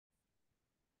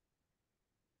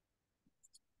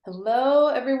Hello,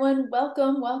 everyone.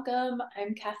 Welcome, welcome.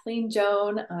 I'm Kathleen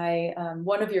Joan. I am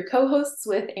one of your co-hosts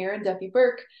with Aaron Duffy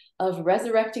Burke of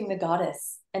Resurrecting the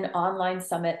Goddess, an online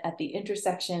summit at the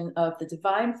intersection of the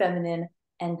divine feminine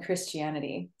and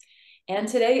Christianity. And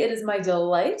today it is my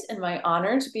delight and my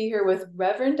honor to be here with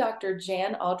Reverend Dr.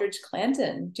 Jan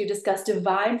Aldredge-Clanton to discuss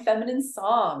divine feminine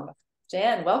song.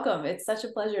 Jan, welcome. It's such a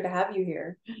pleasure to have you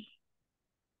here.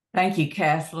 Thank you,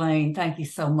 Kathleen. Thank you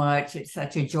so much. It's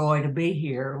such a joy to be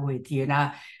here with you. And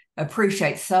I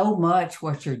appreciate so much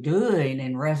what you're doing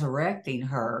in resurrecting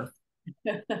her.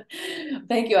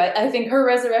 Thank you. I think her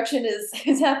resurrection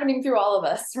is happening through all of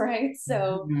us, right?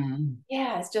 So Mhm.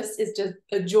 yeah, it's just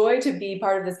a joy to be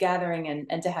part of this gathering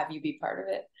and to have you be part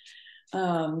of it.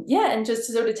 Yeah, and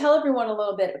just to tell everyone a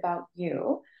little bit about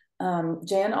you,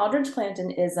 Jan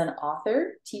Aldredge-Clanton is an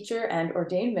author, teacher, and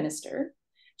ordained minister.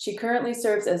 She currently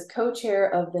serves as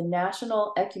co-chair of the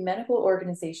National Ecumenical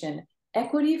Organization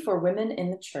Equity for Women in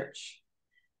the Church.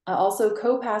 Also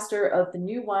co-pastor of the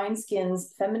New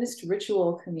Wineskins Feminist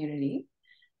Ritual Community,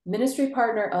 ministry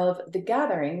partner of The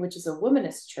Gathering, which is a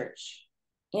womanist church,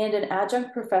 and an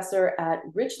adjunct professor at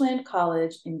Richland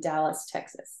College in Dallas,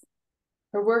 Texas.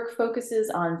 Her work focuses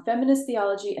on feminist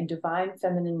theology and divine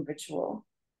feminine ritual.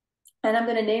 And I'm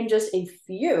going to name just a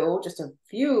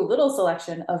few little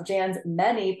selection of Jan's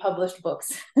many published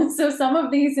books. So some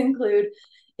of these include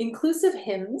Inclusive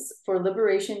Hymns for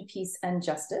Liberation, Peace, and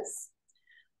Justice,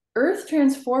 Earth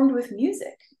Transformed with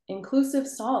Music, Inclusive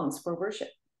Songs for Worship.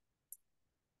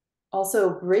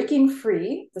 Also, Breaking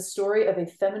Free, the story of a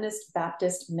feminist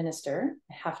Baptist minister.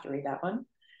 I have to read that one.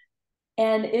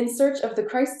 And In Search of the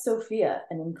Christ Sophia,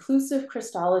 an inclusive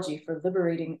Christology for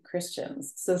liberating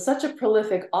Christians. So such a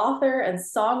prolific author and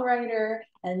songwriter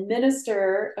and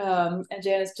minister. And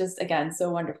Janice, just again,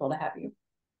 so wonderful to have you.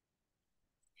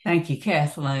 Thank you,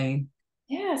 Kathleen.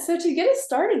 Yeah, so to get us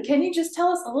started, can you just tell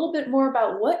us a little bit more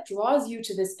about what draws you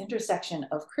to this intersection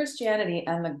of Christianity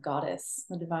and the goddess,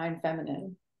 the divine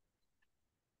feminine?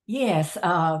 Yes,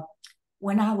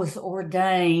 when I was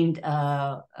ordained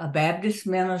a Baptist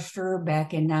minister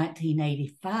back in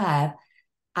 1985,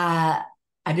 I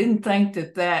I didn't think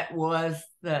that that was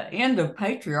the end of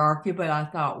patriarchy, but I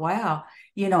thought, wow,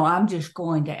 I'm just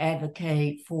going to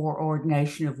advocate for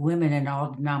ordination of women in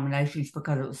all denominations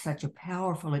because it was such a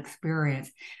powerful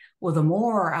experience. Well, the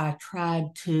more I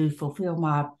tried to fulfill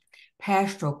my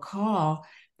pastoral call,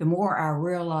 the more I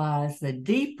realized the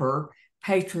deeper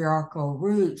patriarchal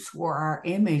roots were our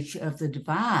image of the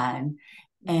divine,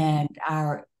 and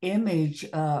our image,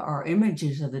 our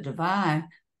images of the divine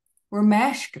were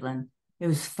masculine. It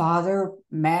was father,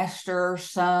 master,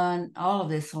 son, all of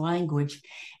this language.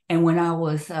 And when I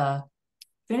was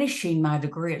finishing my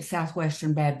degree at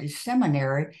Southwestern Baptist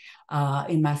Seminary,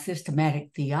 in my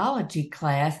systematic theology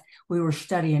class, we were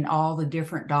studying all the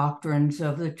different doctrines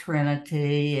of the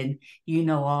Trinity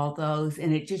and, all those.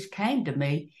 And it just came to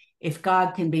me, if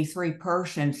God can be three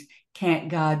persons, can't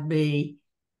God be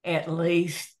at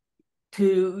least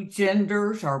two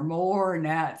genders or more?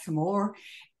 Now it's more.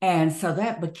 And so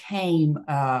that became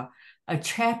a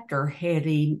chapter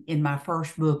heading in my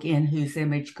first book, In Whose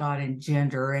Image God and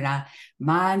Gender. And I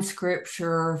mined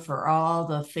scripture for all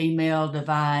the female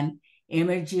divine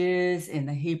images in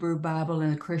the Hebrew Bible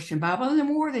and the Christian Bible, and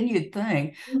more than you'd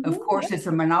think. Of course, Yeah. it's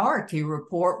a minority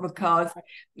report because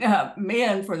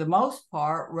men, for the most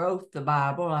part, wrote the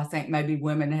Bible. I think maybe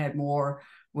women had more,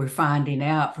 we're finding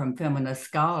out from feminist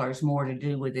scholars, more to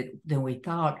do with it than we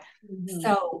thought. Mhm.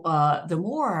 So the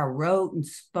more I wrote and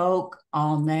spoke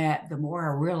on that, the more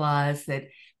I realized that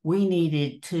we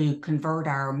needed to convert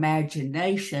our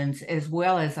imaginations as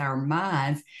well as our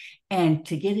minds. And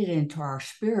to get it into our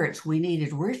spirits, we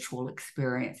needed ritual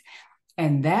experience.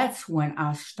 And that's when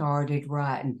I started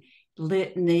writing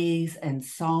litanies and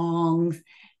songs.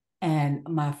 And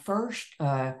my first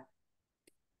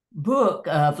book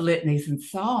of litanies and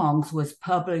songs was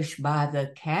published by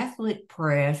the Catholic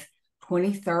Press,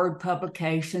 23rd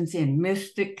Publications in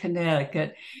Mystic,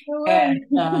 Connecticut. No And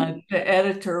way. the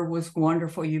editor was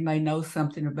wonderful. You may know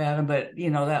something about him, but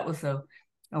that was a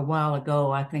while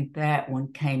ago. I think that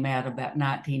one came out about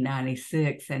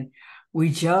 1996. And we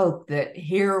joked that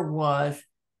here was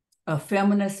a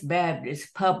feminist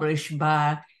Baptist published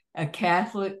by a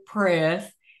Catholic press.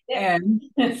 And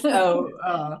so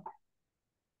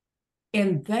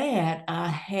in that, I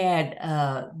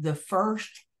had the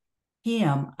first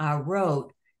hymn I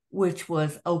wrote, which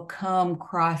was "O Come,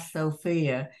 Christ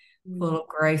Sophia, full of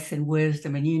grace and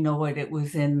wisdom." And it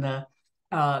was in the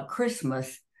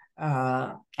Christmas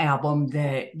album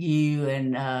that you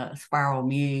and Spiral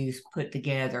Muse put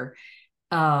together.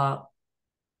 Uh,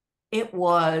 it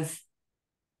was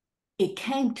it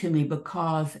came to me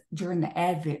because during the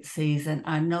Advent season,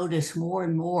 I noticed more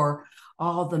and more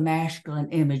all the masculine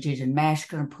images and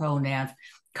masculine pronouns.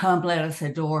 Come, let us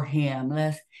adore him.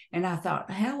 And I thought,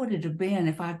 how would it have been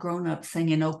if I'd grown up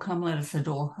singing, oh, come, let us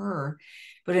adore her?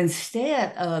 But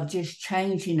instead of just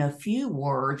changing a few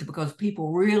words, because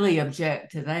people really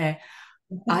object to that,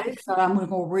 I just thought I'm going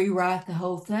to rewrite the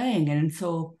whole thing. And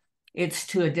so it's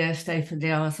to Adeste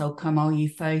Fidelis, oh, come, all ye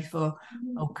faithful,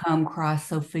 oh, come, Christ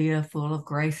Sophia, full of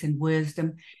grace and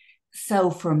wisdom. So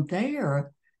from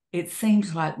there, it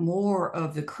seems like more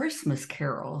of the Christmas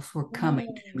carols were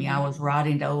coming to me. I was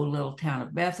writing to Old Little Town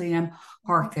of Bethlehem,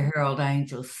 Hark the Herald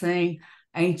Angels Sing,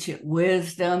 Ancient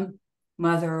Wisdom,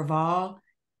 Mother of All.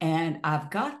 And I've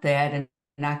got that, and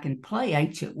I can play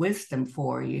Ancient Wisdom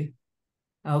for you.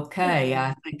 Okay,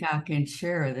 I think I can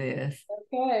share this.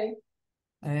 Okay.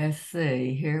 Let's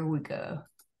see, here we go.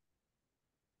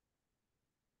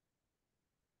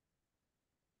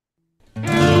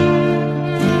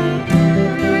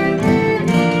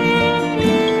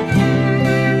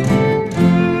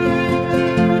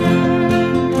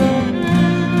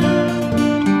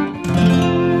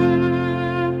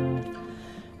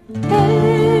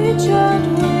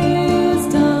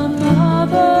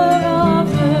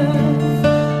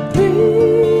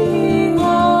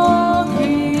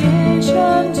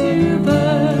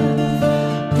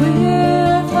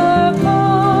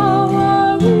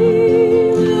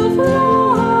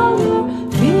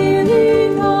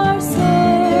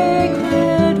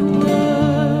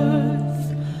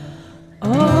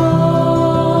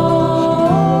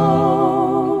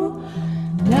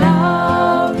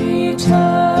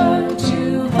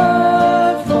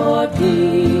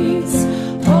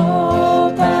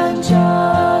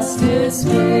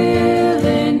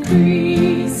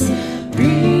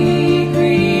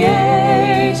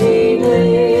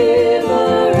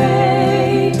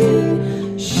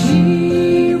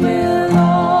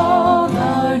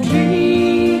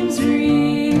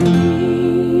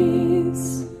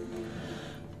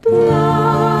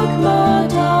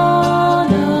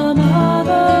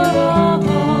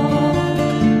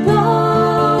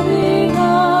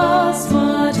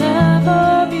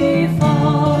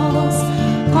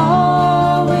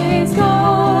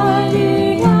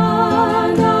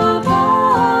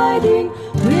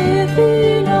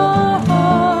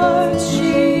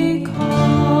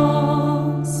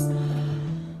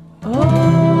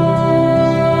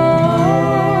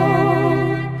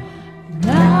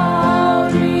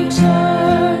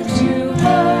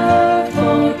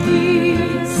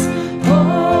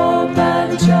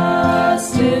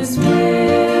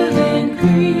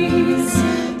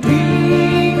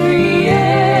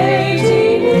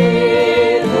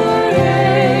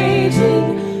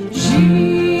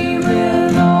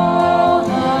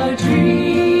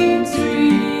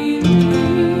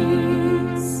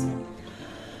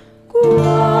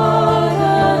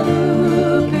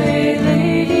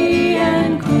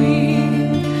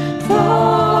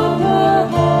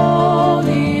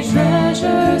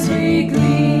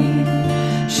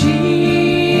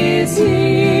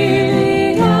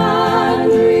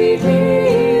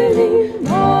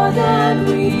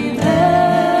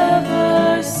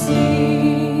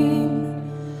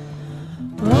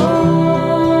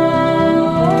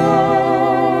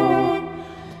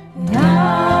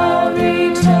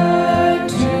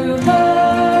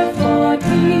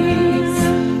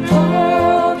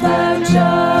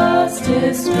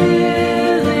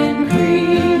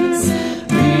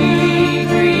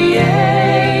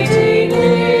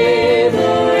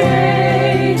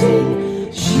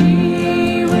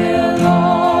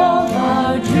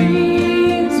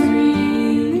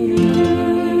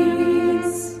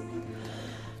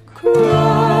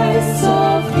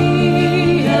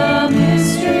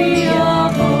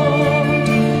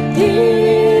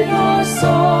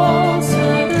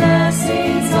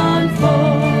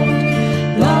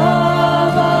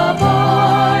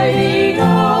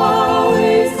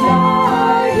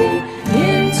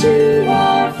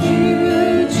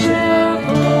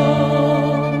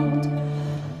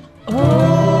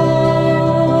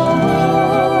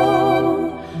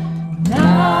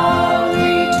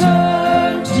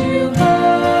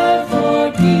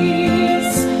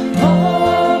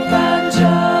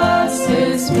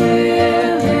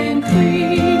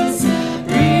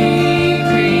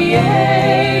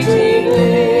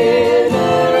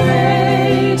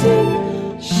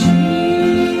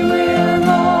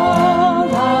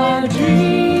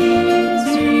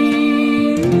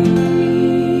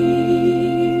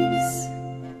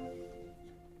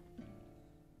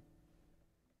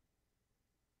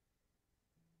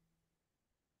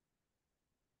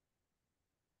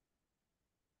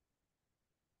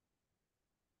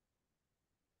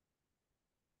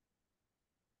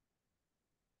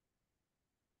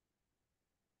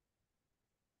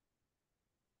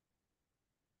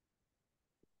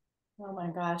 Oh my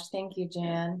gosh. Thank you,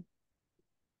 Jan.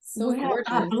 So Well,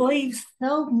 I gorgeous. believe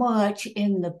so much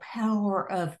in the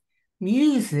power of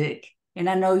music, and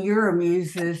I know you're a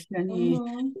musician, you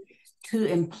Mhm. to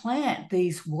implant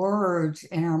these words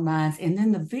in our minds and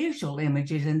then the visual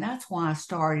images. And that's why I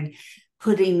started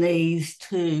putting these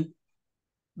to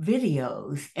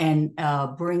videos and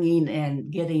bringing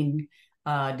and getting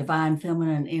divine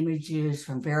feminine images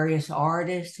from various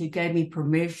artists who gave me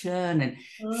permission, and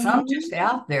some just Mhm.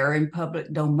 out there in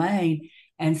public domain.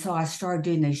 And so I started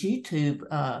doing these YouTube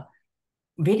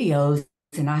videos,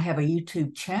 and I have a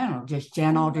YouTube channel, just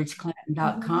Mhm.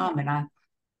 janaldredgeclanton.com. And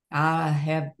I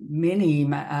have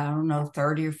many, I don't know,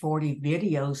 30 or 40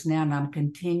 videos now, and I'm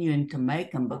continuing to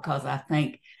make them because I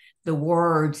think the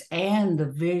words and the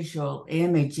visual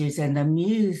images and the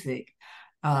music,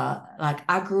 like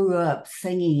I grew up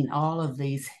singing all of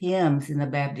these hymns in the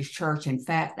Baptist church. In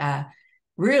fact, I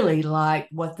really like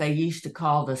what they used to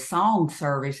call the song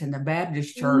service in the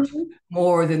Baptist church Mhm.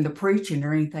 more than the preaching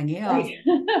or anything else.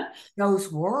 Right.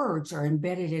 Those words are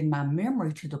embedded in my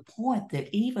memory to the point that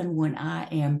even when I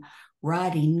am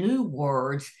writing new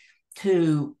words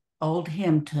to old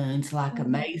hymn tunes like Mhm.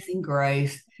 Amazing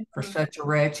Grace, for such a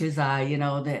wretch as I,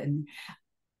 that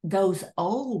those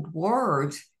old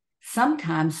words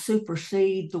sometimes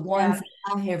supersede the Yeah. ones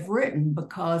that I have written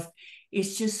because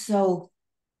it's just so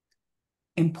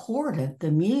important,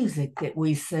 the music that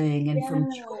we sing and from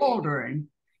Yeah. children.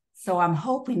 So I'm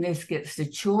hoping this gets to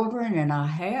children, and I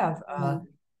have Mhm.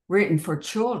 written for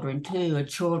children too, a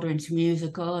children's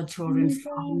musical, a Oh my children's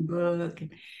God. songbook.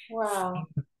 Wow.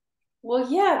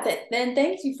 Well, yeah, then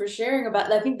thank you for sharing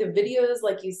about, I think the videos,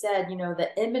 like you said, the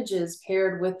images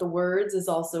paired with the words is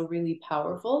also really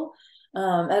powerful,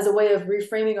 as a way of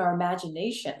reframing our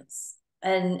imaginations.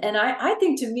 And I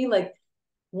think to me, like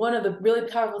one of the really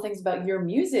powerful things about your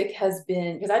music has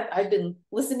been, because I've been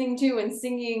listening to and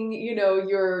singing,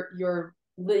 your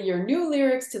new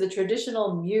lyrics to the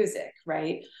traditional music,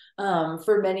 right?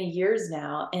 For many years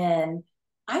now. And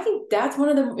I think that's one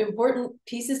of the important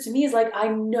pieces to me is like I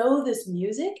know this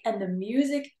music, and the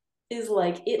music is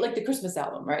like the Christmas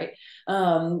album, right?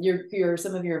 Your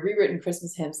some of your rewritten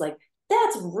Christmas hymns, like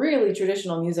that's really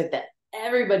traditional music that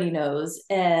everybody knows,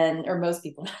 and or most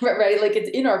people know, right? Like it's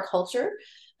in our culture.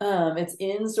 It's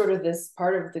in sort of this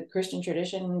part of the Christian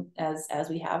tradition as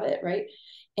we have it, right?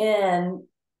 And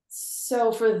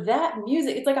so for that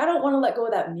music, it's like I don't want to let go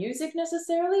of that music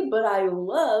necessarily, but I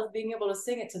love being able to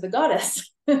sing it to the goddess.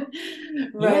 Right?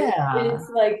 Yeah, It's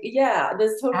like, yeah,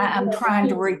 this totally I'm good trying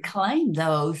to opportunity. reclaim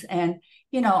those. And,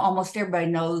 almost everybody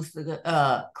knows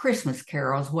the Christmas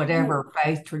carols, Right. whatever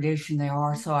faith tradition they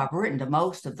are. So I've written to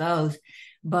most of those.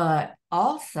 But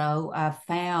also, I've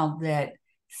found that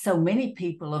so many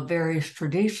people of various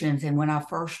traditions, and when I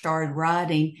first started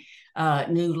writing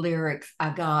new lyrics,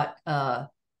 I got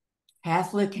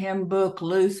Catholic hymn book,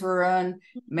 Lutheran,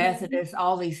 Mhm. Methodist,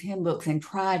 all these hymn books, and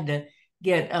tried to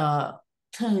get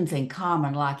tunes in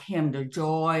common, like Hymn to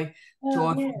Joy, Oh,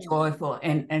 Joyful, yeah. Joyful.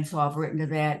 And so I've written to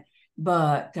that.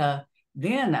 But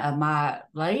then my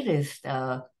latest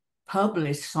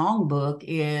published songbook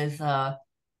is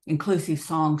Inclusive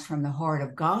Songs from the Heart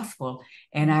of Gospel.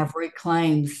 And I've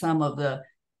reclaimed some of the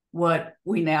what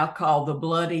we now call the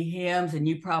bloody hymns, and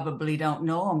you probably don't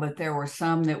know them, but there were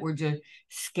some that were just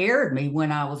scared me when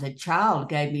I was a child,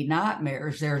 gave me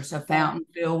nightmares. There's a Yeah. fountain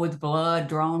filled with blood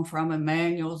drawn from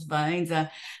Emmanuel's veins.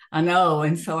 I know.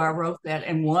 And so I wrote that.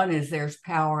 And one is There's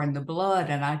Power in the Blood.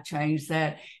 And I changed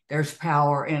that, There's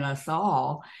Power in Us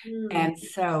All. Mm. And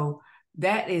so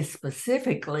that is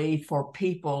specifically for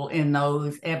people in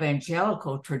those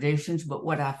evangelical traditions. But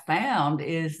what I found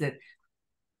is that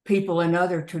people in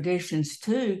other traditions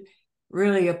too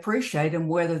really appreciate them,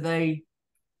 whether they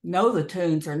know the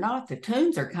tunes or not. The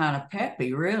tunes are kind of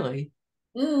peppy, really.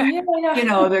 Yeah,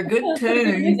 yeah. They're good It's good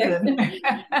tunes. music. And,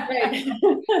 Right.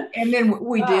 and then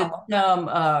we did Wow.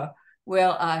 some,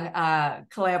 well, I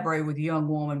collaborated with a young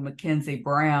woman, Mackenzie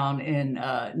Brown, in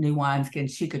New Wineskin.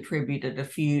 She contributed a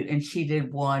few, and she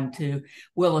did one to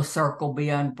Will a Circle Be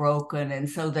Unbroken. And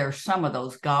so there's some of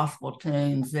those gospel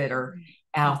tunes that are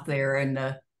out there in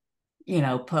the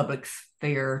public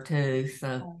sphere too.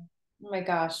 So, Oh my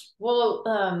gosh. Well,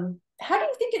 how do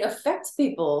you think it affects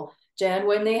people, Jen,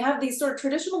 when they have these sort of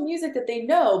traditional music that they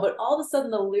know, but all of a sudden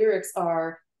the lyrics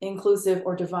are inclusive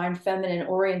or divine feminine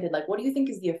oriented? Like, what do you think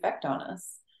is the effect on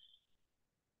us?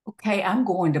 okay, I'm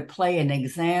going to play an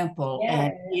example Yeah.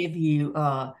 and give you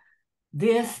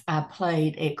this. I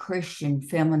played at Christian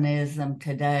Feminism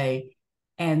today,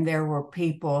 and there were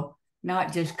people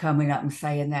not just coming up and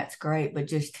saying that's great, but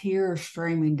just tears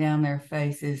streaming down their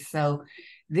faces. So,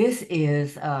 this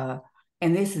is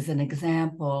and this is an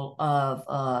example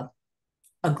of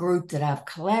a group that I've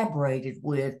collaborated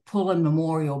with, Pullen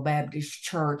Memorial Baptist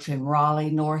Church in Raleigh,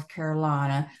 North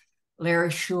Carolina. Larry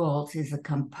Schultz is a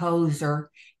composer,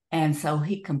 and so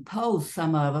he composed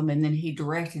some of them, and then he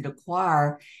directed a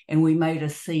choir, and we made a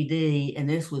CD, and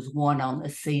this was one on the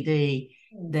CD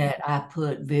that I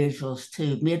put visuals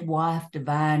to. Midwife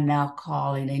Divine Now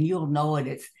Calling, and you'll know it.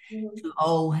 It's To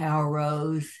Oh How a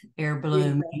Rose, Air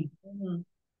Blooming.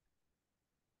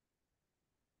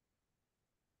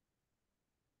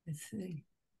 Let's see.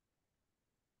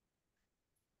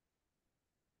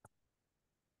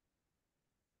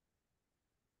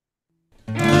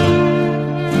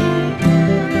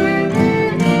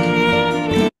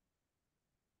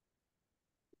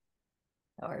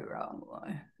 Sorry, wrong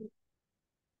one.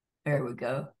 There we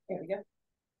go. There we go.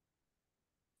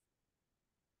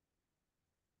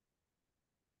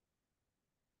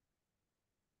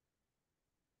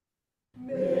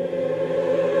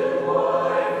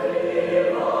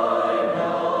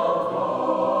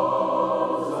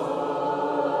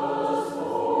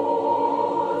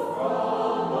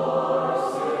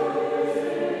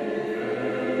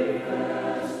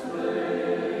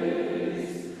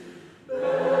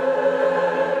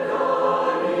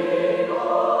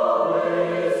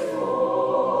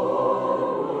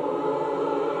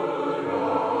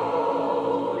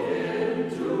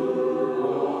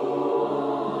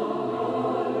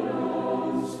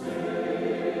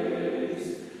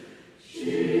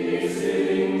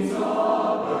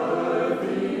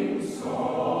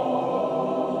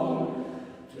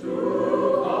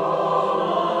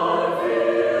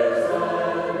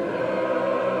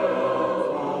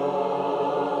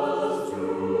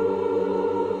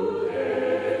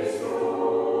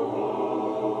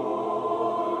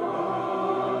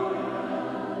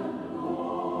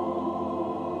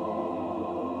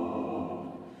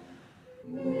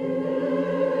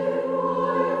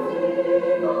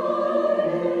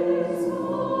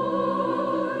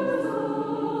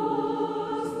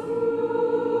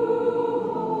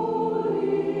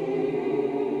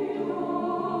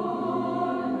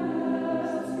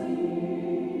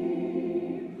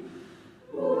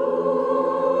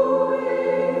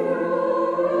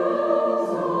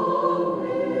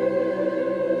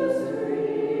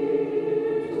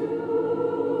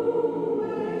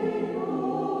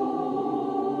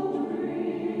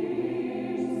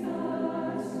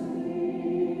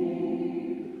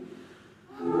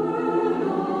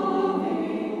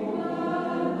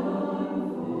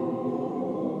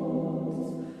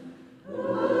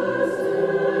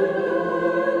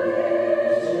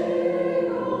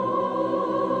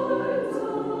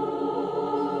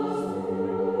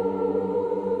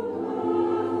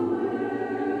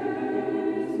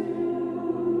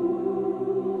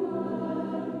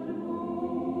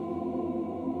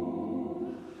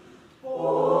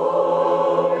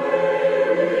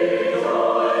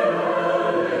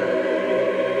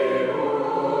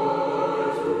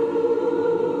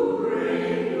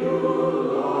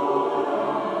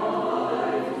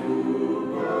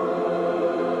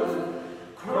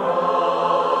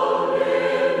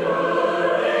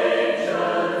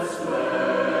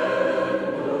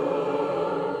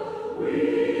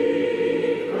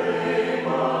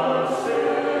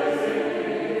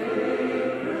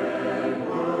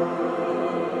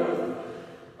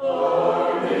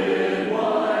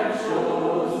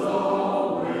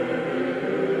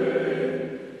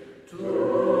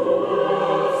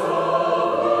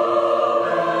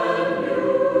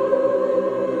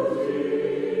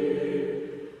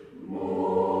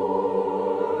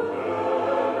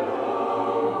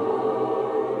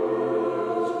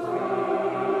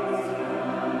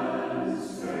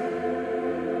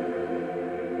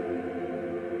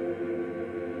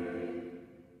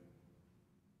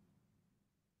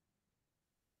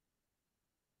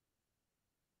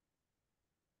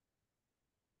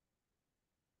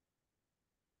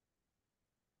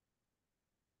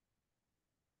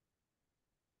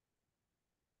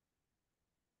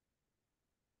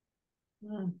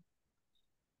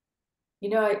 You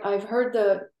know, I've heard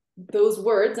those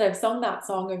words. I've sung that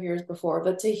song of yours before,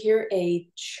 but to hear a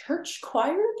church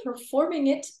choir performing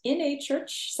it in a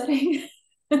church setting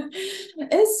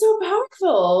is so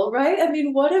powerful, right? I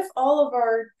mean, what if all of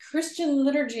our Christian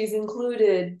liturgies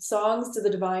included songs to the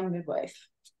Divine Midwife?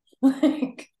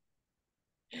 Like,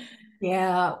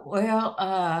 yeah, well,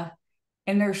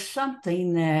 and there's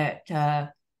something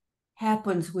that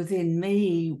happens within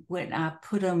me when I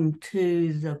put them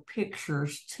to the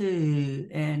pictures too.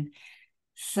 And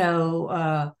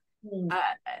so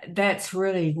that's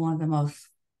really one of the most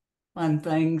fun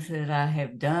things that I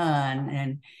have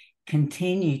done.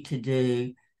 continue to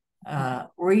do.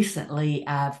 Recently,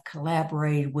 I've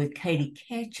collaborated with Katie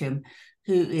Ketchum,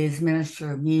 who is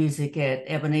minister of music at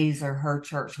Ebenezer, her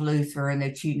church Lutheran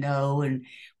that you know, and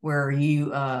where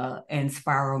you and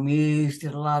Spiral Muse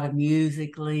did a lot of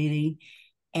music leading.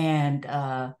 And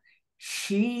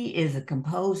she is a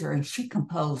composer, and she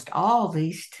composed all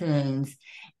these tunes.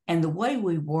 And the way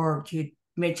we worked, you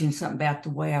mentioned something about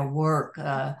the way I work.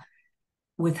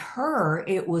 With her,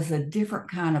 it was a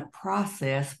different kind of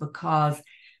process because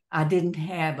I didn't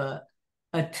have a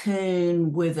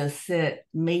tune with a set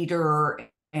meter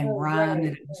and rhyme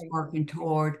that it was working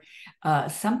toward.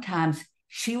 Sometimes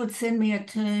she would send me a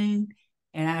tune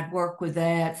and I'd work with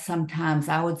that. Sometimes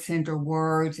I would send her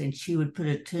words and she would put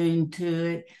a tune to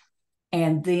it.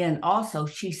 And then also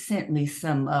she sent me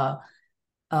some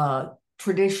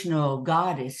traditional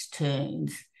goddess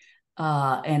tunes.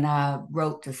 And I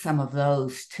wrote to some of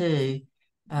those too.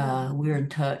 We're in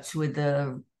touch with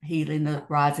the healing, the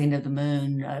rising of the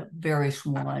moon, various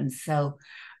ones. So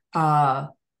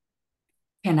can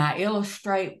I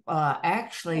illustrate?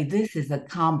 Actually, this is a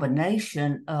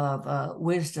combination of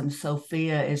Wisdom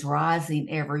Sophia is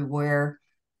rising everywhere,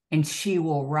 and she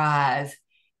will rise,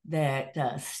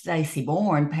 that Stacy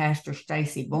Bourne, Pastor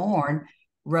Stacy Bourne,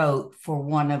 wrote for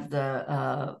one of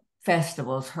the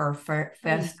festivals, her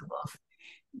festivals.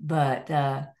 But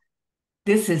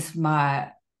this is my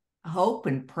hope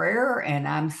and prayer, and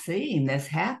I'm seeing this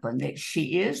happen, that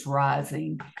she is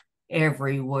rising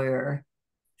everywhere.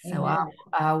 So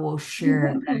I will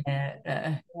share that.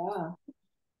 Yeah.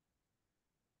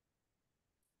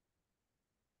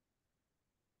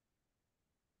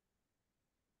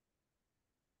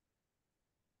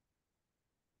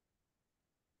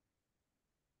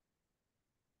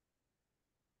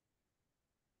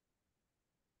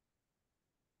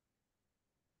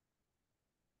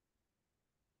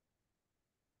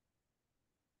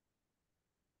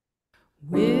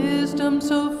 Wisdom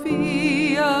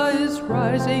Sophia is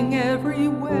rising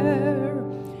everywhere.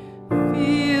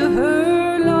 Feel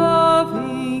her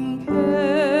loving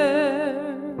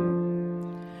care.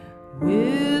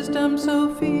 Wisdom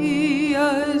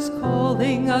Sophia is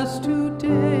calling us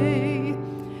today.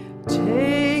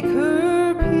 Take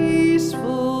her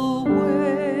peaceful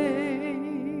way.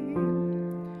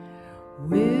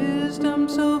 Wisdom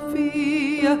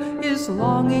Sophia is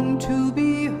longing to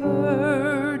be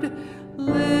heard.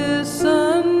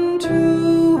 Listen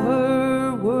to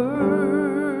her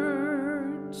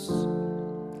words.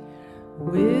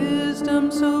 Wisdom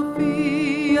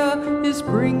Sophia is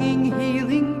bringing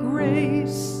healing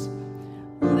grace.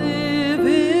 Live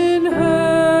in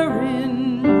her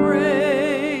embrace.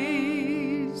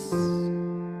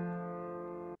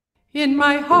 In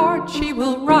my heart she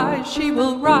will rise, she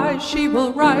will rise, she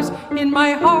will rise. In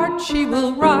my heart she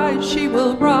will rise, she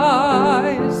will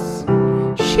rise.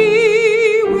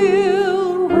 She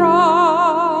will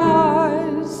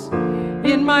rise.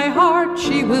 In my heart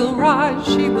she will rise,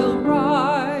 she will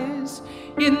rise.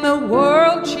 In the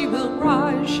world she will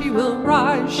rise, she will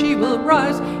rise, she will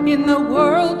rise. In the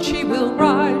world she will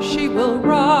rise, she will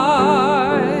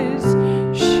rise.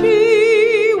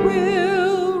 She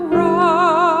will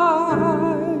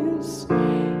rise.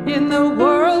 In the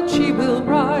world she will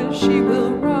rise, she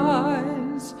will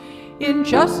rise. In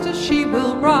justice she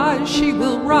will rise, she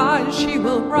will rise, she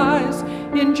will rise.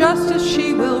 In justice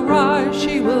she will rise,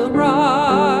 she will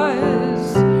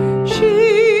rise.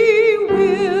 She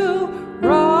will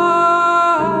rise.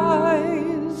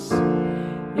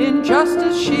 In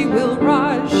justice she will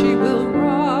rise, she will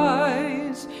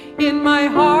rise. In my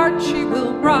heart she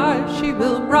will rise, she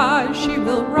will rise, she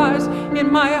will rise.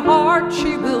 In my heart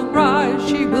she will rise,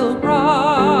 she will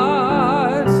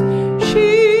rise.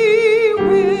 She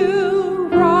will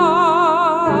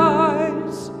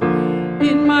rise.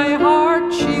 In my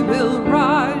heart she will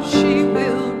rise, she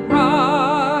will rise.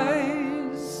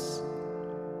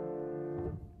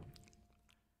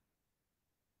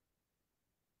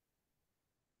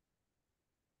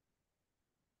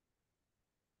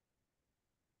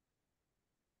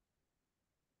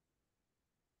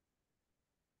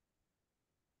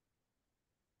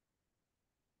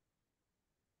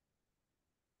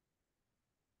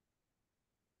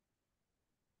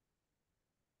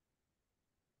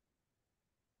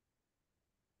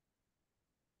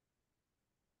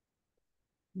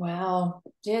 Wow.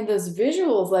 Jan, those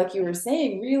visuals, like you were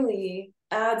saying, really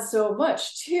add so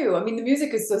much too. I mean, the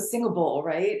music is so singable,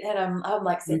 right? And I'm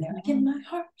like sitting there, like in my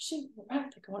heart, she right,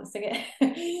 like I want to sing it.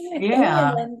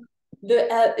 Yeah. And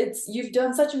it's you've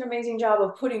done such an amazing job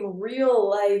of putting real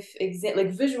life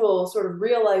like visual sort of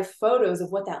real life photos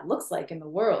of what that looks like in the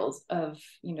world of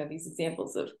these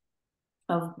examples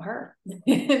of her,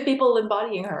 people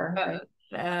embodying her.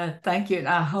 Right? Thank you. And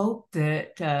I hope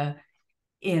that,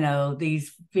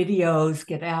 these videos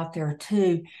get out there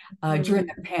too. During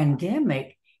the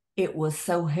pandemic, it was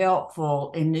so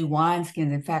helpful in new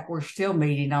wineskins. In fact, we're still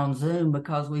meeting on Zoom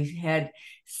because we had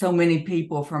so many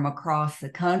people from across the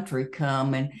country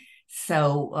come. And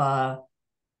so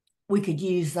we could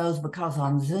use those, because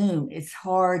on Zoom, it's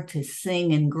hard to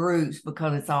sing in groups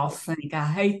because it's all sync. I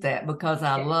hate that because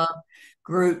I love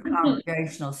group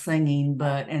congregational singing,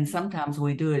 and sometimes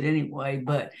we do it anyway,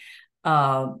 but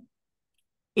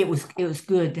it was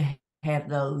good to have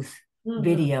those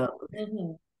videos.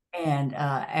 And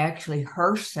actually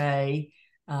Hersey,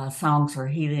 Songs for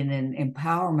Healing and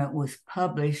Empowerment, was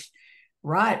published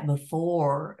right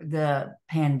before the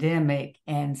pandemic.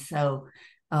 And so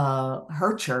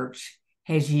her church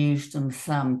has used them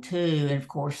some too. And of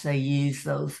course, they use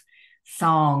those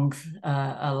songs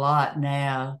a lot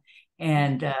now.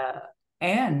 And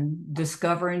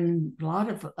discovering a lot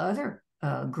of other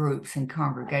groups and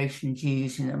congregations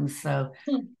using them. So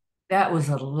that was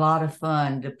a lot of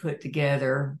fun to put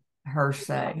together,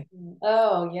 Hersey.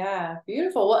 Oh yeah,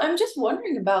 beautiful. Well, I'm just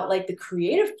wondering about like the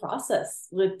creative process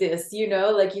with this,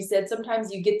 like you said,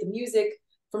 sometimes you get the music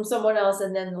from someone else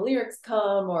and then the lyrics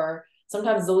come, or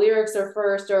sometimes the lyrics are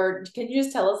first, or can you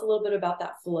just tell us a little bit about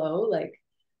that flow, like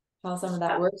how some of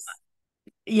that works?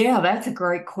 Yeah, that's a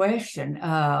great question.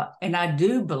 And I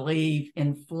do believe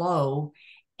in flow.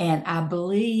 And I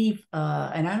believe,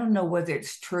 and I don't know whether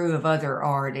it's true of other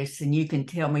artists, and you can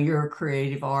tell me, you're a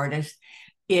creative artist,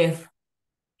 if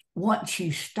once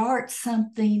you start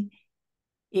something,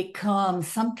 it comes.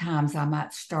 Sometimes I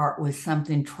might start with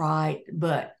something trite,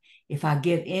 but if I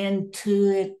get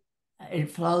into it, it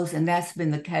flows. And that's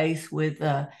been the case with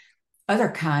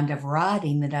other kind of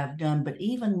writing that I've done, but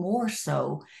even more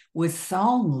so with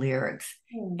song lyrics.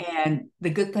 And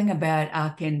the good thing about it, I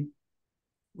can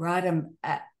write them,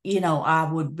 I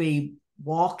would be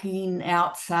walking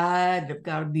outside. I've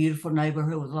got a beautiful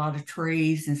neighborhood with a lot of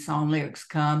trees, and song lyrics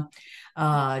come.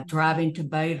 Driving to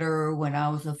Baylor when I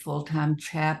was a full-time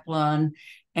chaplain,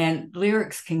 and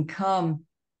lyrics can come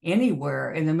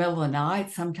anywhere in the middle of the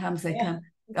night. Sometimes they come.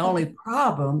 The only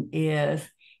problem is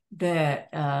that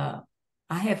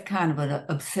I have kind of an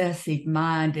obsessive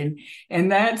mind,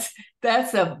 and that's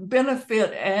a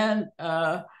benefit and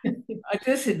a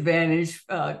disadvantage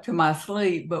to my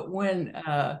sleep. But when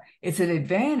it's an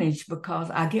advantage,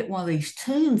 because I get one of these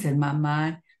tunes in my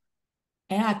mind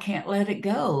and I can't let it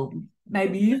go.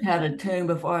 Maybe you've had a tune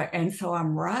before, and so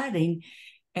I'm writing,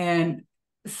 and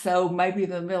so maybe in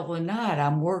the middle of the night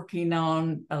I'm working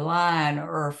on a line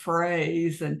or a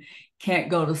phrase and can't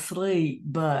go to sleep.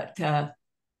 But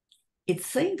it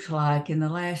seems like in the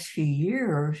last few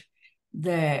years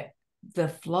that the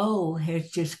flow has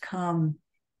just come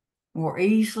more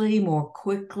easily, more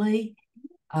quickly.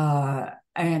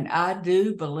 And I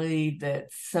do believe that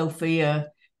Sophia,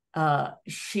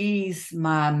 she's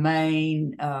my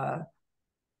main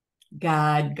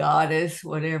guide, goddess,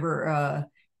 whatever.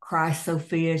 Christ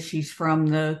Sophia, she's from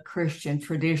the Christian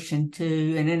tradition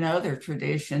too, and in other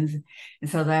traditions. And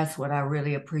so that's what I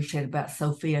really appreciate about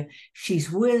Sophia. She's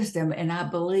wisdom, and I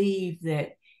believe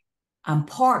that I'm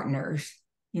partners.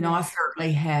 I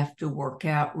certainly have to work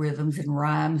out rhythms and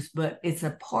rhymes, but it's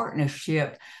a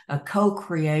partnership, a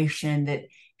co-creation, that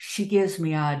she gives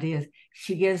me ideas.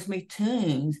 She gives me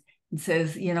tunes and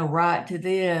says, write to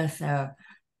this,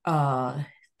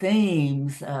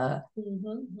 themes,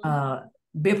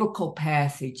 biblical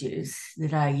passages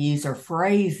that I use, or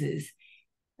phrases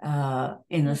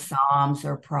in the Psalms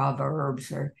or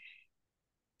Proverbs.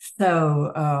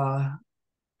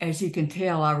 As you can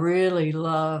tell, I really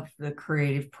love the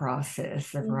creative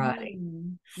process of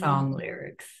writing song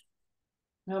lyrics.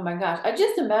 Oh my gosh. I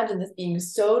just imagine this being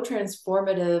so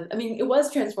transformative. I mean, it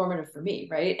was transformative for me,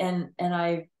 right? And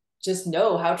I just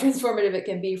know how transformative it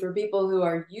can be for people who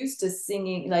are used to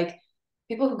singing, like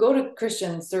people who go to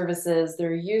Christian services,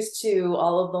 they're used to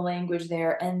all of the language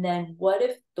there. And then what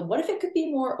if it could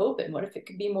be more open? What if it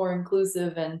could be more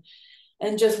inclusive, and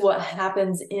just what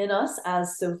happens in us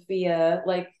as Sophia,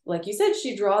 like you said,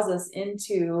 she draws us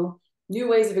into new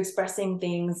ways of expressing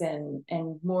things and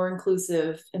more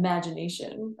inclusive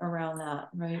imagination around that,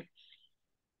 right?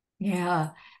 Yeah.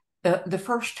 The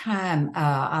first time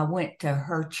I went to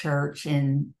her church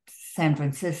in San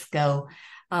Francisco,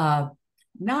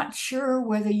 not sure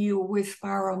whether you were with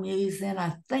Spiral Muse then.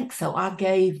 I think so. I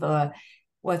gave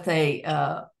what they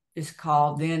is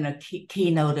called then a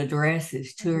keynote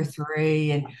addresses, 2 or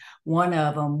 3, and one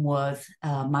of them was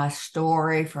my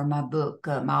story from my book,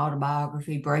 my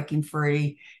autobiography, Breaking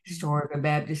Free, Story of a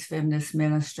Baptist Feminist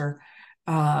Minister.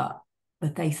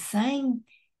 but they sang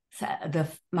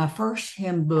my first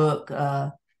hymn book,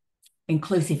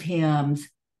 Inclusive Hymns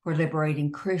for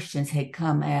Liberating Christians, had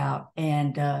come out,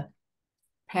 and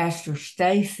Pastor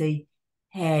Stacy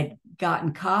had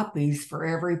gotten copies for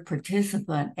every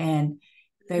participant, and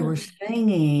they were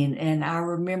singing, and I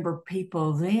remember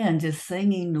people then just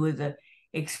singing with the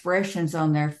expressions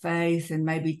on their face and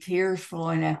maybe tears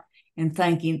flowing out, and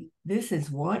thinking, this is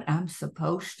what I'm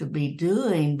supposed to be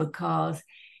doing, because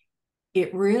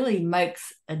it really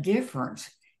makes a difference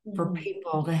for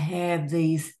people to have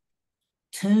these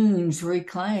tunes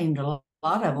reclaimed. A lot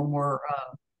of them were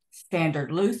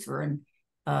standard Lutheran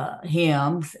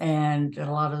hymns, and a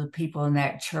lot of the people in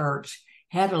that church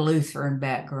had a Lutheran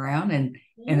background, and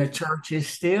the church is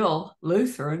still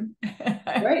Lutheran.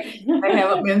 Right. They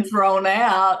haven't been thrown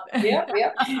out. Yep.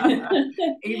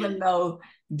 Even though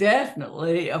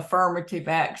definitely affirmative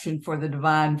action for the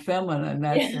divine feminine,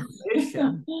 that's their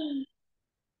mission.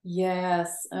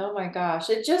 Yes. Oh my gosh.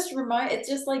 It just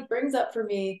like brings up for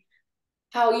me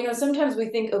how, sometimes we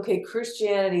think, okay,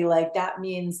 Christianity, like that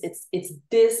means it's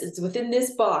within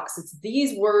this box, it's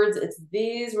these words, it's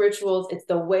these rituals, it's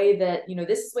the way that,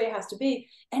 this is the way it has to be.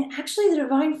 And actually the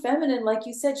divine feminine, like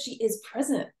you said, she is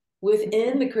present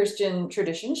within the Christian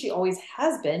tradition. She always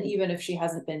has been, even if she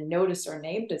hasn't been noticed or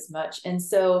named as much. And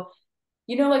so,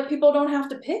 like people don't have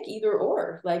to pick either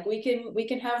or. Like we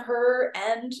can have her,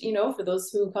 and, for those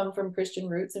who come from Christian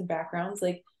roots and backgrounds,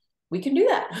 like we can do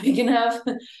that. We can have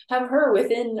her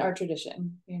within our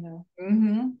tradition,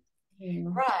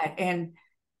 Right. And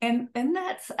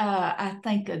that's, I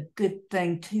think, a good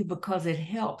thing too, because it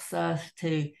helps us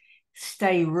to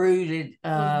stay rooted.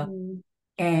 And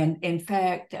in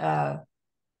fact, I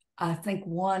think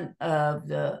one of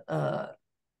the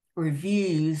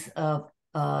reviews of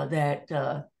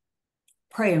that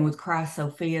Praying with Christ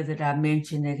Sophia that I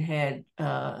mentioned, it had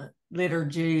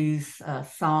liturgies,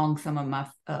 songs, some of my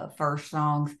first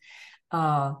songs.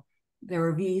 The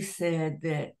review said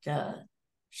that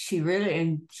she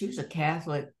was a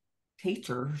Catholic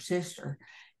teacher, her sister,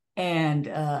 and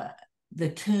the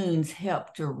tunes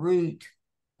helped to root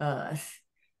us.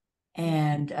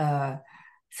 And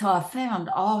so I found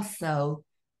also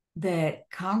that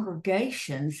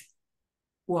congregations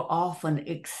will often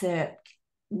accept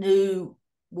new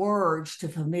words to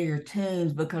familiar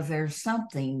tunes because there's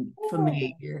something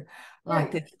familiar,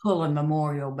 like the Pullen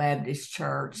Memorial Baptist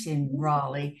Church in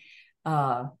Raleigh.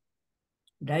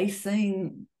 They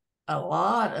sing a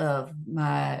lot of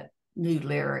my new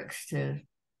lyrics to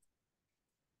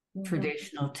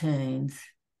traditional tunes.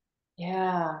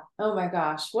 Yeah. Oh my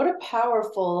gosh. What a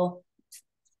powerful,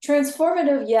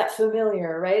 transformative yet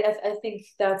familiar, right? I think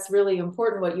that's really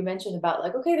important what you mentioned about,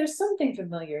 like, okay, there's something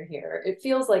familiar here. It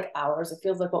feels like ours. It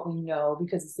feels like what we know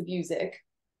because it's the music.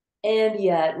 And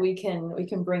yet we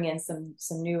can bring in some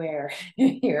new air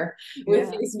here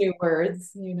with these new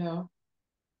words,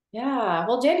 Yeah.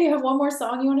 Well, Jan, do you have one more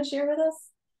song you want to share with us?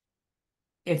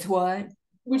 It's what?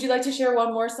 Would you like to share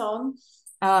one more song?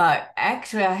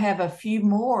 Actually, I have a few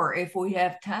more if we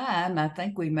have time. I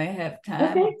think we may have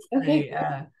time. Okay.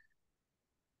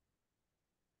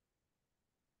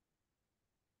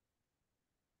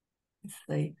 Let's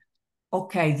see.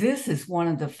 Okay, this is one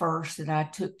of the first that I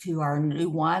took to our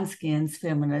New Wineskins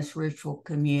feminist ritual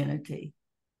community.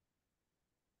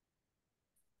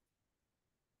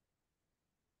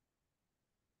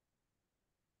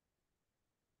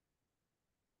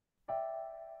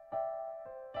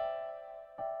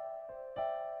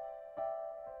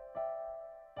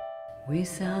 We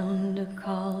sound a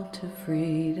call to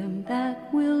freedom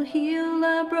that will heal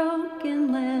our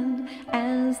broken land.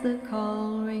 As the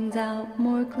call rings out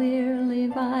more clearly,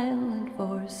 violent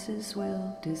forces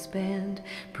will disband.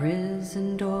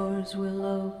 Prison doors will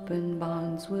open,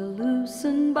 bonds will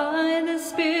loosen by the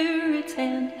Spirit's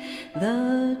hand.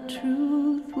 The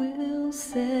truth will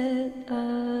set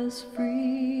us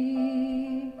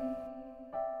free.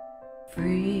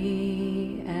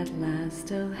 Free at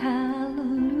last, oh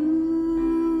hallelujah.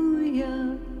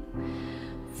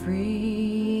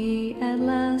 Free at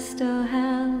last, oh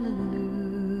hallelujah.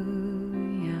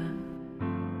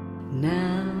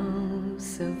 Now,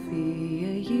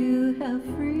 Sophia, you have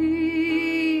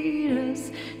freed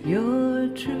us. Your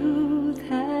truth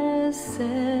has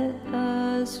set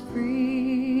us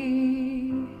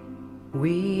free.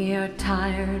 We are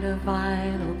tired of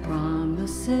idle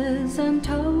promises and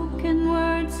token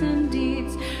words and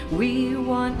deeds. We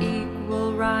want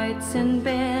equal rights and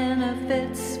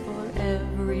benefits for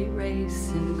every race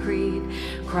and creed.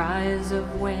 Cries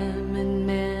of women,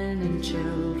 men, and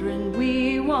children,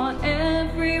 we want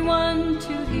everyone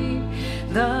to heed.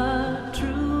 The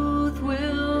truth will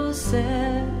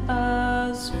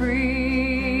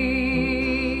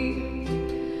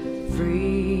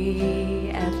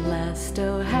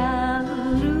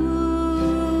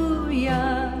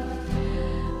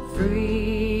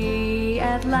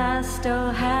last,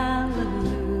 oh hallelujah.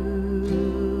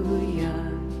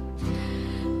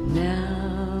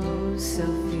 Now,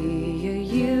 Sophia,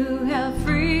 you have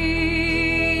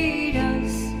freed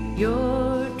us.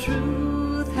 Your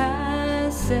truth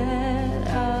has set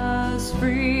us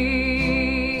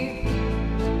free.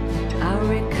 Our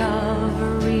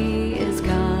recovery is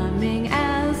coming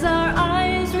as our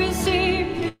eyes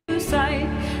receive new sight.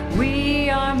 We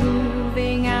are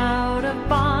moving out of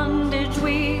bondage.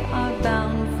 We are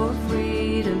bound for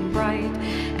freedom bright.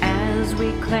 As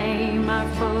we claim our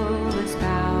fullest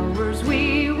powers,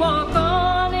 we walk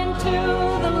on into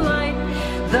the light.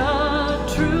 The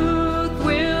truth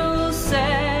will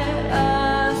set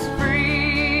us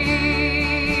free.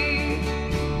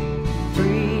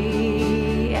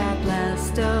 Free at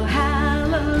last, oh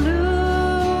hallelujah.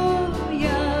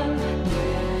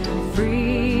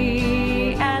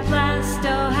 Free at last,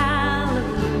 oh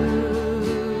hallelujah.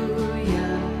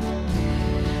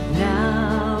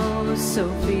 Now,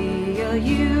 Sophia,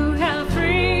 you have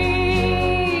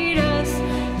freed us.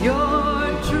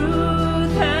 Your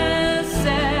truth has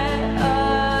set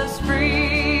us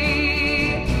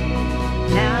free.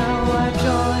 Now our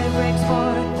joy breaks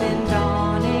forth in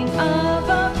dawning of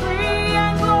a free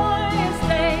and glorious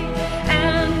day,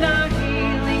 and our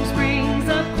healing springs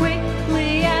up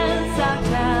quickly as our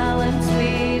talents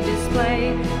we display.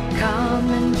 Come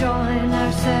and join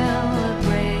our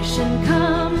celebration.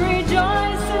 Come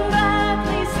rejoice and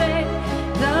gladly say,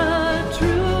 the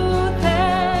truth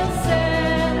has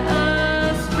set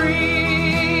us free.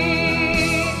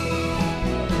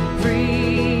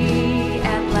 Free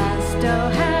at last, oh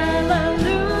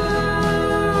hallelujah.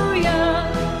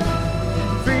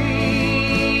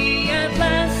 Free at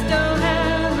last, oh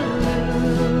hallelujah.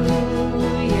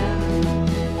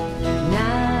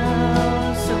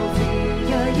 Now,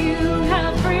 Sophia, you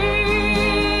have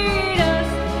freed us.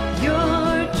 Your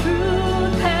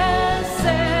truth has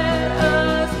set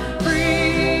us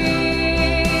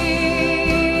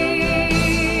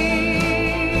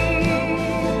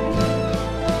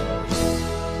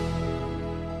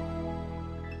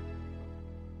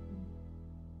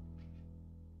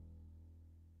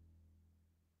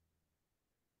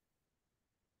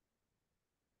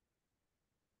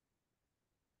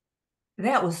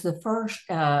That was the first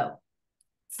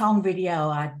song video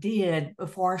I did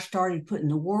before I started putting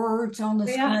the words on the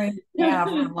screen. Now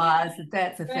I realized that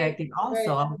that's effective.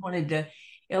 Also, I wanted to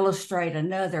illustrate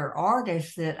another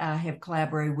artist that I have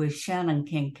collaborated with, Shannon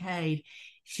Kincaid.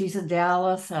 She's a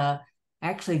Dallas,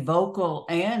 actually vocal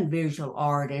and visual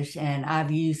artist, and I've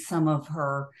used some of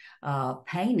her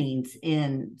paintings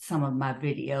in some of my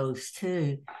videos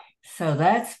too. So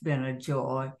that's been a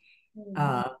joy.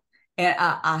 And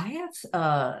I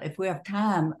have, if we have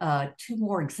time, two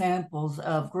more examples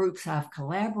of groups I've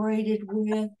collaborated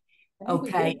with.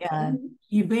 Okay,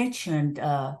 you mentioned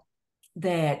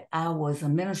that I was a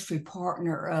ministry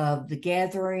partner of The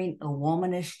Gathering, a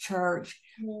womanist church.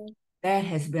 That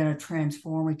has been a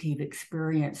transformative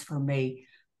experience for me.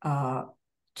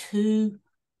 Two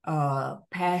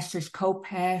pastors,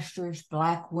 co-pastors,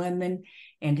 Black women,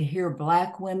 and to hear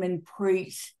Black women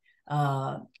preach,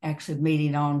 actually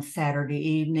meeting on Saturday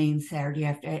evening, Saturday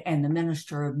after, and the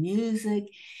minister of music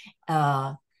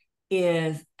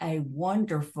is a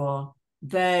wonderful,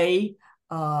 DeShay,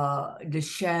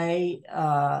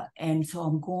 and so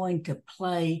I'm going to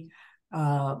play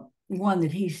one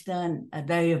that he's done,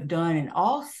 they have done, and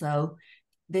also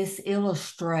this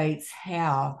illustrates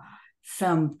how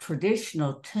some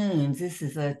traditional tunes, this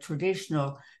is a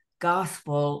traditional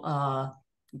gospel,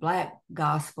 Black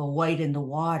gospel, Wade in the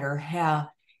Water, how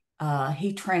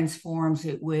he transforms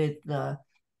it with the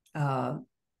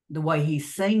way he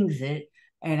sings it,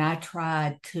 and I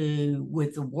tried to,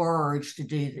 with the words, to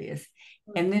do this.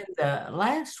 And then the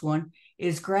last one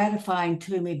is gratifying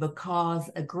to me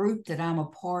because a group that I'm a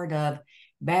part of,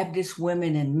 Baptist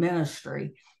Women in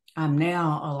Ministry, I'm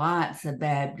now Alliance of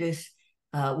Baptists,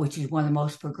 which is one of the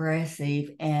most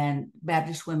progressive, and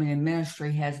Baptist Women in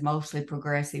Ministry has mostly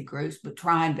progressive groups, but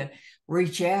trying to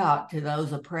reach out to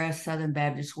those oppressed Southern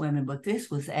Baptist women. But this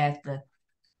was at the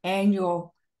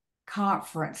annual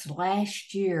conference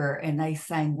last year, and they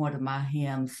sang one of my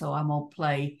hymns, so I'm going to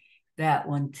play that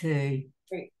one too.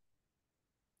 Great.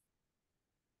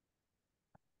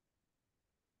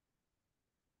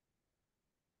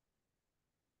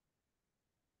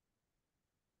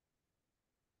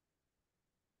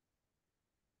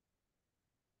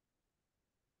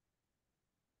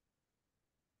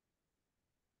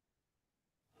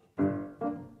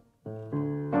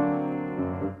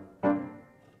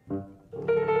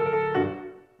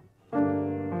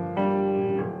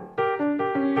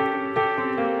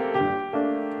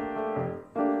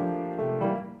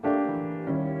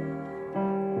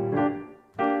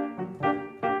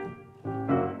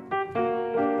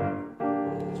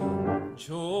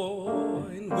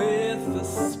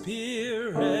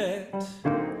 Spirit.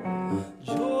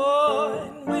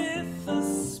 Join with the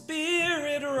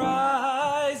Spirit,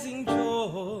 rising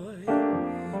joy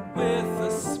with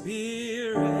the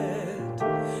Spirit.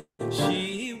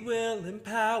 She will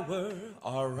empower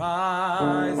our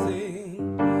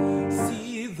rising.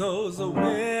 See those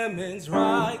women's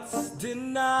rights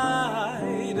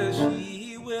denied.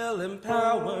 She will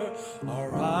empower our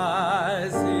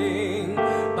rising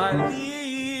by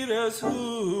leaders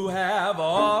who have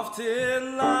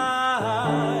often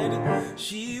lied.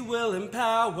 She will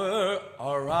empower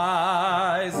our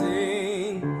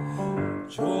rising.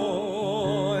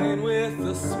 Join with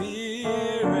the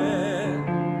Spirit.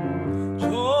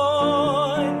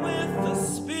 Join with the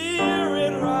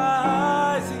Spirit,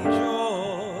 rising.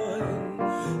 Join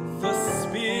the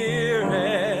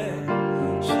Spirit.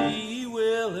 She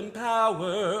will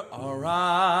empower our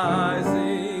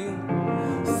rising.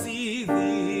 See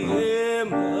the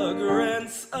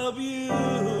immigrants abused.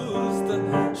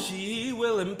 She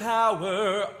will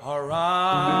empower our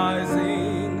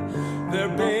rising. Their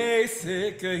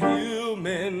basic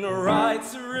human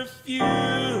rights refused.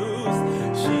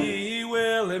 She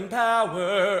will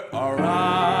empower our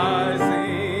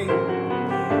rising.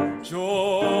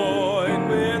 Join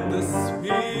with the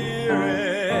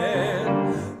Spirit.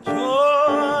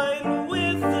 Join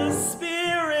with the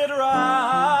Spirit,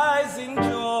 rising.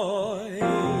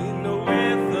 Join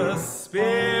with the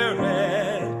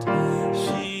Spirit.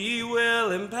 She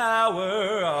will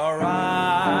empower our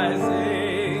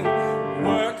rising.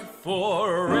 Work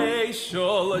for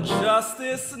racial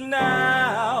justice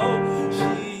now.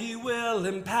 She will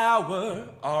empower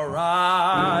our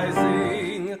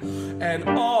rising. And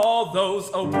all those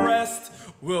oppressed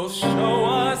will show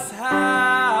us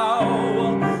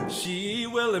how. She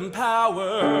will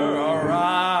empower our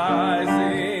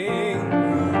rising.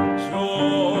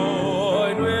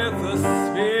 Join with the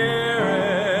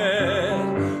Spirit.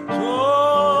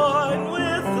 Join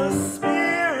with the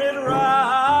Spirit,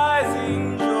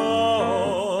 rising.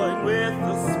 Join with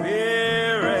the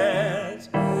Spirit.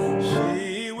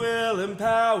 She will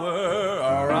empower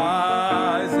our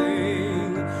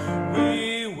rising.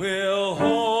 We will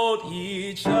hold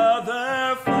each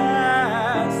other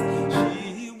fast.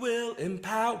 She will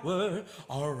empower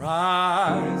our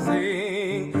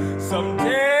rising.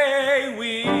 Someday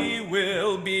we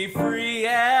will be free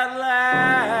at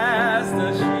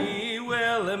last. She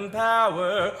will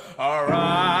empower our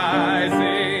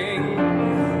rising.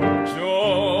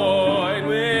 Join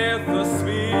with the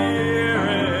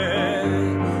Spirit.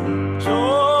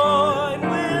 Join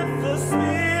with the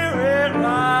Spirit,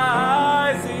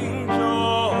 rising.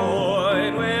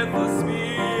 Join with the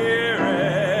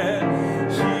Spirit.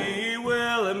 She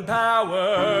will empower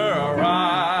our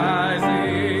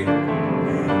rising.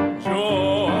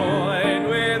 Join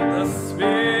with the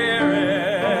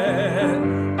Spirit.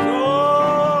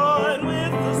 Join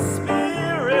with the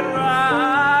Spirit,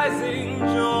 rising.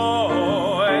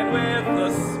 Join with the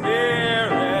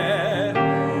Spirit.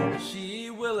 She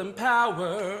will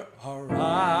empower our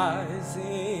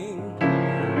rising.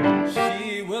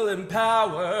 She will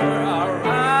empower our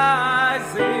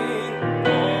rising.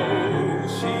 Oh,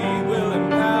 she will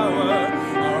empower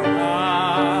our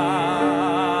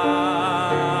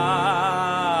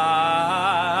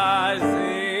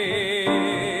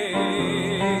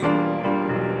rising.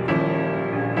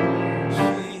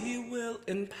 She will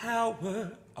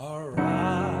empower our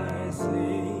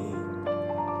rising.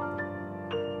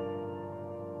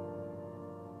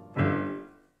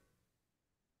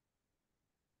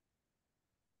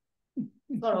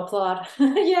 Want to applaud.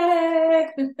 Yay!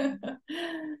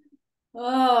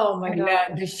 Oh my And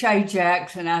God. DeShay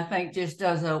Jackson, I think, just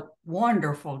does a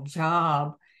wonderful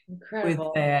job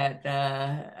Incredible. with that.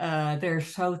 They're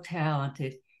so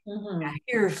talented. Mhm. Now,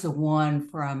 here's the one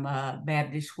from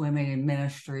Baptist Women in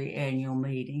Ministry annual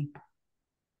meeting.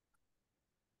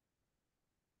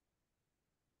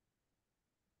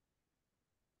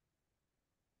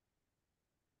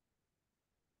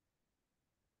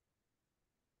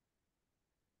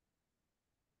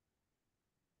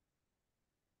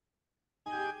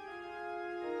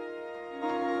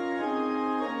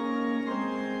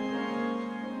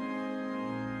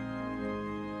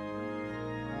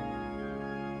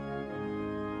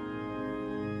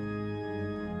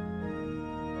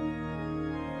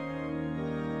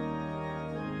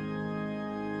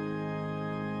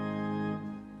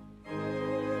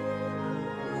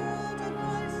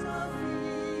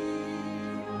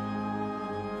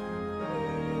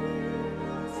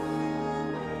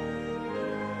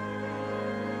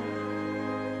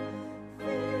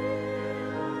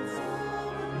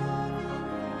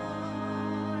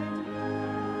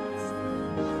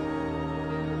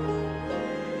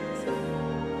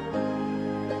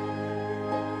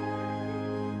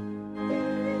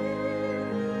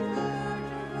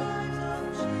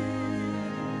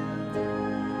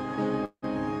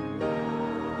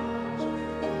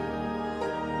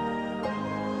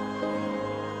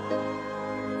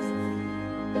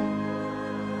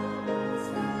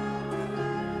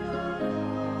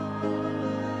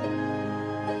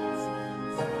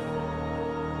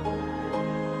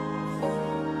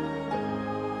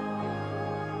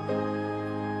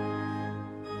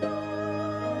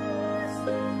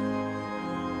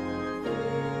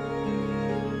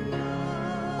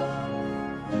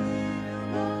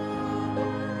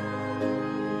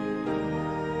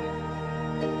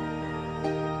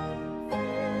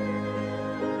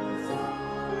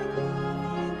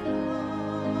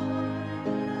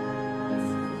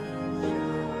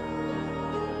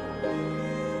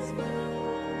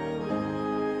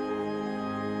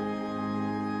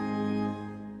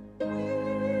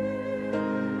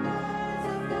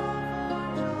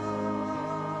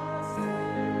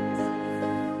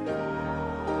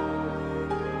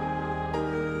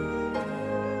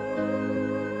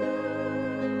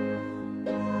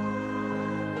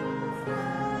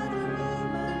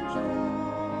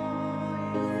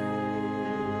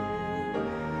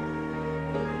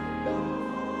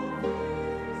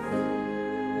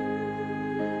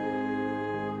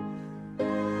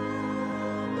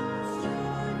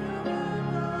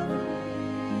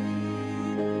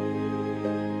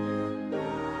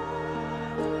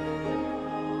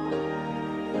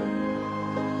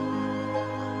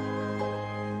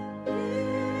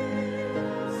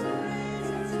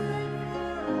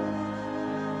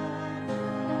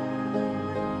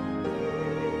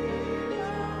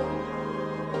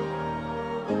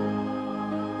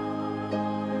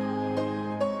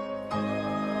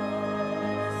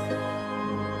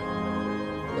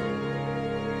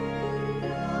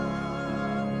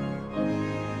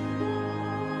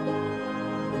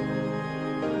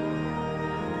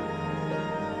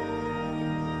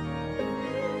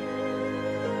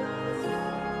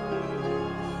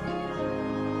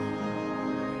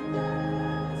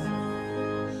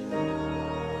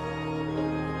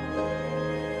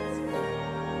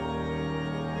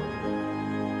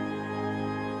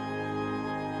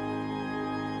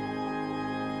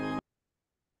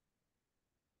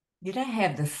 Did I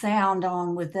have the sound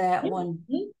on with that one?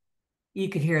 You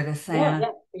could hear the sound. Yeah,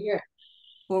 I could hear it.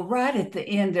 Well, right at the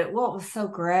end, what was so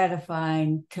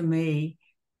gratifying to me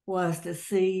was to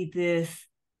see this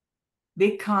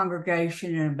big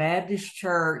congregation in a Baptist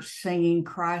church singing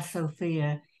Christ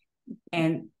Sophia.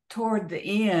 And toward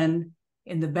the end,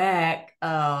 in the back,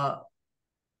 I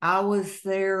was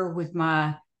there with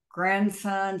my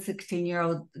grandson,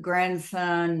 16-year-old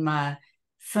grandson, my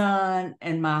son,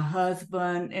 and my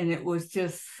husband. And it was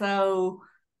just so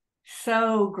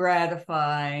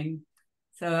gratifying.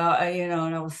 So, and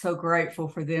I was so grateful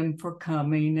for them for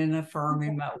coming and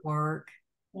affirming my work.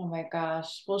 Oh my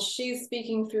gosh. Well, she's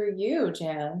speaking through you,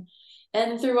 Jan,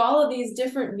 and through all of these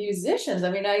different musicians. I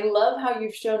mean, I love how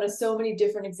you've shown us so many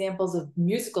different examples of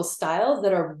musical styles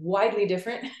that are widely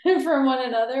different from one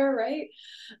another, right?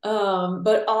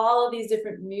 But all of these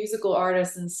different musical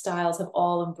artists and styles have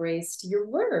all embraced your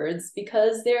words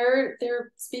because they're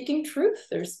speaking truth.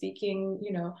 They're speaking,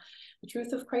 the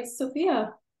truth of Christ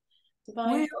Sophia.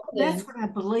 Well, that's what I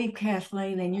believe,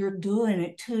 Kathleen, and you're doing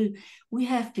it too. We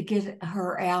have to get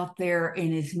her out there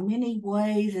in as many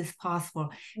ways as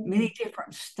possible, many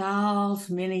different styles,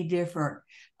 many different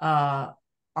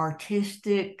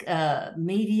artistic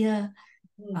media.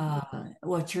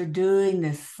 What you're doing,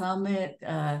 this summit,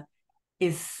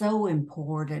 is so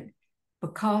important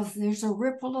because there's a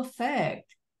ripple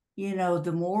effect.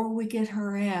 The more we get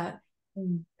her out,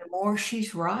 the more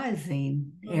she's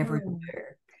rising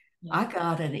everywhere. I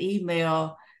got an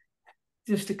email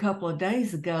just a couple of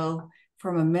days ago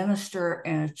from a minister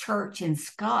in a church in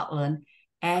Scotland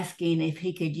asking if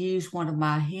he could use one of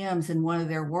my hymns in one of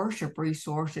their worship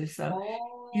resources. So,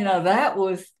 that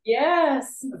was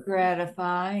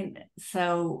gratifying.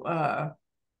 So,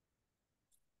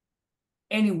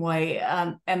 anyway,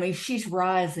 I mean, she's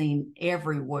rising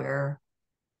everywhere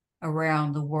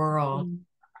around the world.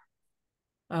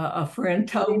 A friend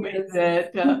told me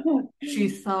that she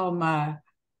saw my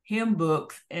hymn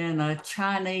books in a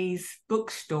Chinese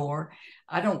bookstore.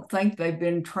 I don't think they've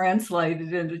been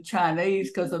translated into Chinese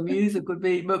because the music would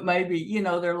be, but maybe,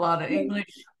 there are a lot of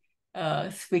English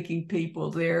speaking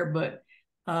people there. But,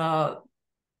 and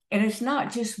it's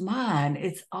not just mine,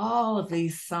 it's all of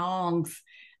these songs,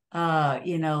 her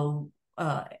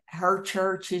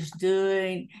church is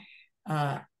doing.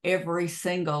 Every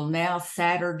single now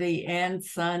Saturday and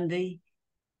Sunday,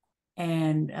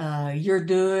 and you're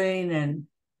doing,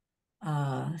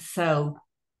 and so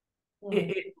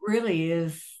it really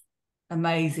is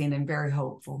amazing and very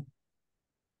hopeful.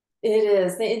 It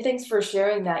is. And thanks for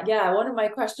sharing that. Yeah, one of my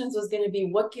questions was going to be,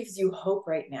 what gives you hope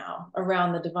right now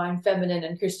around the divine feminine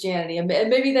and Christianity? And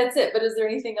maybe that's it, but is there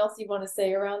anything else you want to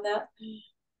say around that?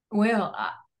 Well,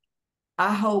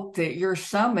 I hope that your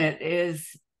summit is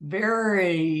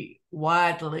very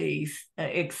widely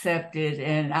accepted,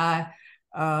 and I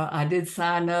did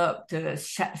sign up to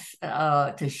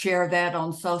share that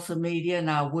on social media, and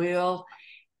I will.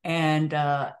 And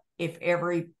if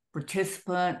every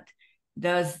participant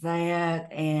does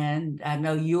that, and I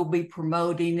know you'll be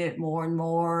promoting it more and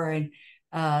more, and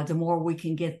the more we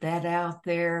can get that out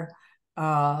there,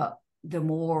 the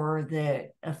more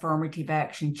that affirmative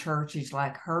action churches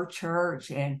like her church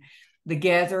and the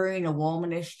Gathering, a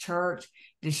Womanish church.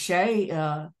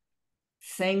 DeShay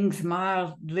sings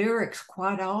my lyrics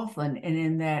quite often, and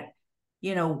in that,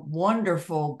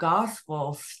 wonderful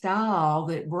gospel style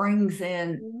that brings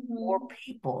in more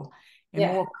people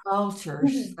and more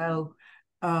cultures. So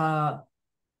I'm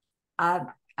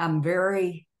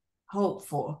very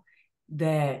hopeful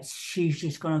that she's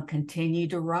just going to continue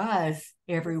to rise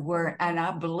everywhere, and I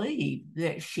believe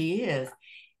that she is.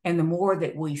 And the more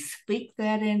that we speak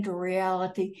that into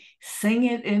reality, sing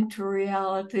it into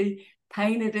reality,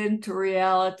 paint it into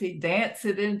reality, dance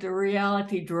it into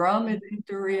reality, drum it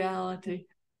into reality.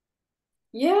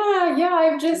 Yeah.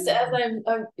 I'm just, as I am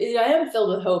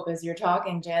filled with hope as you're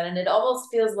talking, Jan, and it almost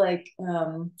feels like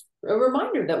a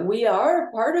reminder that we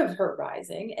are part of her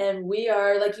rising, and we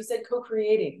are, like you said,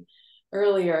 co-creating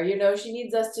earlier. She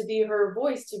needs us to be her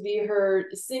voice, to be her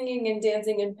singing and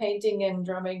dancing and painting and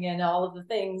drumming and all of the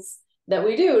things that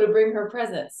we do to bring her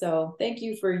presence. So thank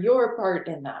you for your part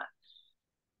in that.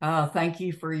 Thank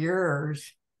you for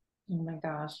yours. Oh my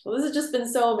gosh. Well, this has just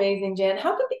been so amazing, Jan.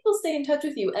 How can people stay in touch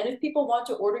with you? And if people want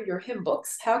to order your hymn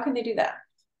books, how can they do that?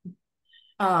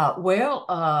 Well,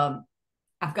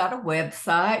 I've got a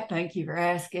website. Thank you for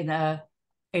asking.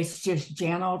 It's just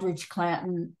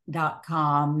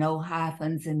janaldredge-clanton.com, no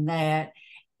hyphens in that.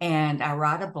 And I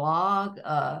write a blog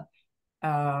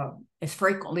as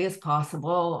frequently as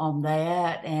possible on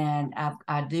that. And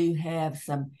I do have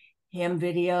some hymn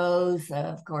videos.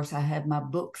 Of course, I have my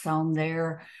books on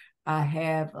there. I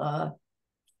have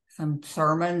some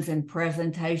sermons and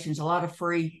presentations, a lot of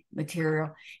free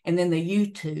material, and then the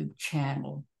YouTube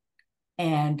channel.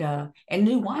 And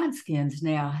New Wineskins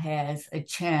now has a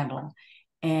channel,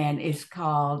 and it's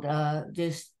called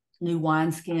just New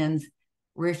Wineskins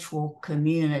Ritual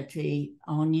Community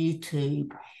on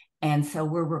YouTube. And so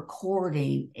we're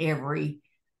recording every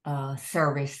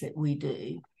service that we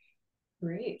do.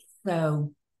 Great.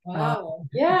 So wow.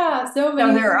 Yeah. So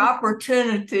many. So there are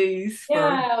opportunities.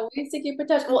 Yeah, ways to keep in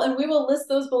touch. Well, and we will list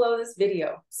those below this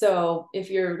video. So if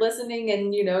you're listening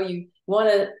and you want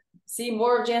to see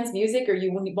more of Jan's music, or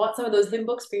you want some of those hymn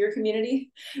books for your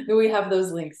community, then we have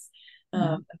those links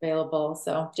available.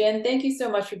 So Jan, thank you so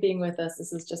much for being with us.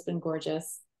 This has just been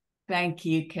gorgeous. Thank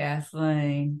you,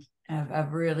 Kathleen.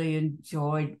 I've really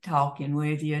enjoyed talking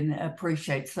with you and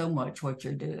appreciate so much what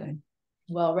you're doing.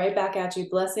 Well, right back at you.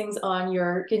 Blessings on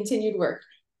your continued work.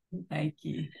 Thank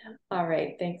you. All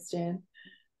right. Thanks, Jan.